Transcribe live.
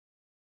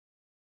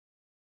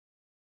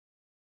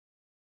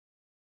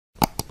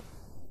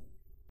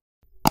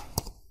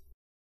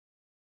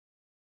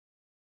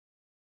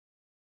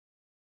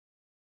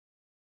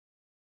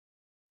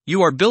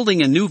You are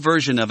building a new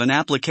version of an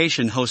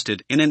application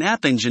hosted in an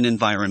App Engine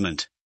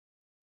environment.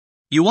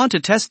 You want to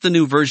test the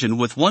new version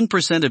with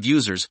 1% of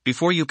users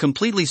before you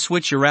completely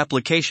switch your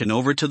application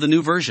over to the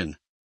new version.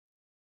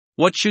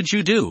 What should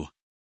you do?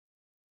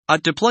 A.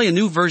 Deploy a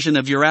new version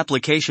of your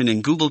application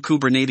in Google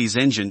Kubernetes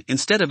Engine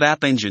instead of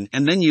App Engine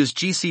and then use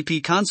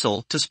GCP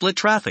Console to split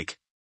traffic.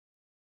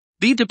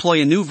 B.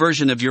 Deploy a new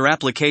version of your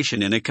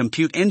application in a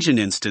Compute Engine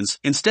instance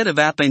instead of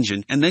App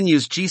Engine and then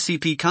use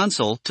GCP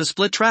Console to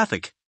split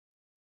traffic.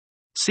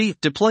 C.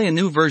 Deploy a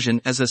new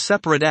version as a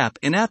separate app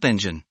in App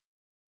Engine.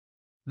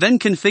 Then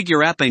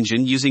configure App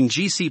Engine using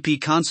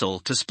GCP Console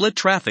to split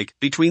traffic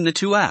between the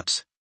two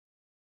apps.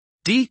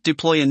 D.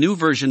 Deploy a new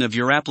version of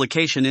your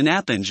application in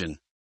App Engine.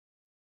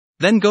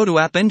 Then go to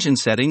App Engine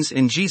settings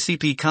in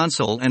GCP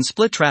Console and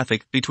split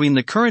traffic between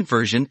the current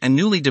version and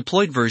newly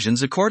deployed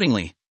versions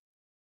accordingly.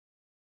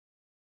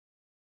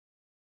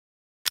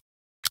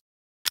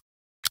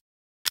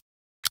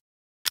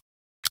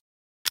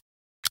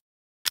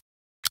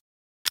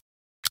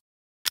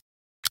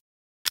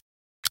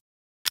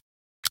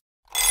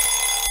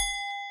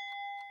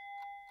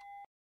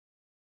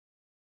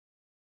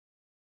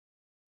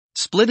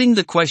 Splitting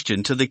the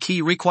question to the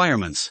key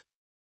requirements.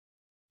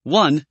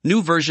 1.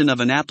 New version of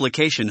an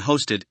application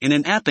hosted in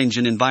an App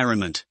Engine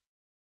environment.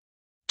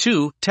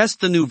 2. Test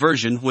the new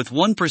version with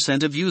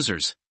 1% of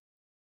users.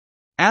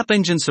 App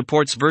Engine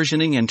supports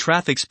versioning and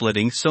traffic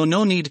splitting, so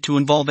no need to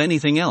involve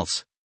anything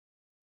else.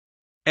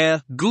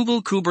 A.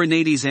 Google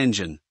Kubernetes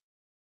Engine.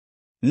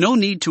 No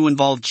need to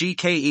involve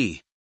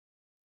GKE.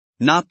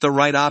 Not the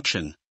right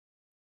option.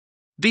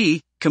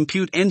 B.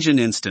 Compute Engine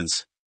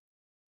instance.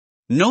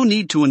 No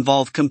need to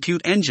involve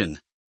Compute Engine.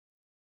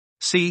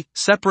 C.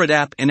 Separate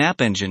app in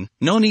App Engine,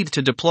 no need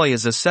to deploy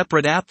as a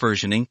separate app,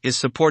 versioning is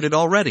supported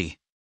already.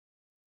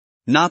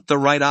 Not the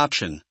right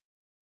option.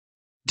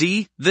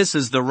 D. This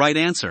is the right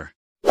answer.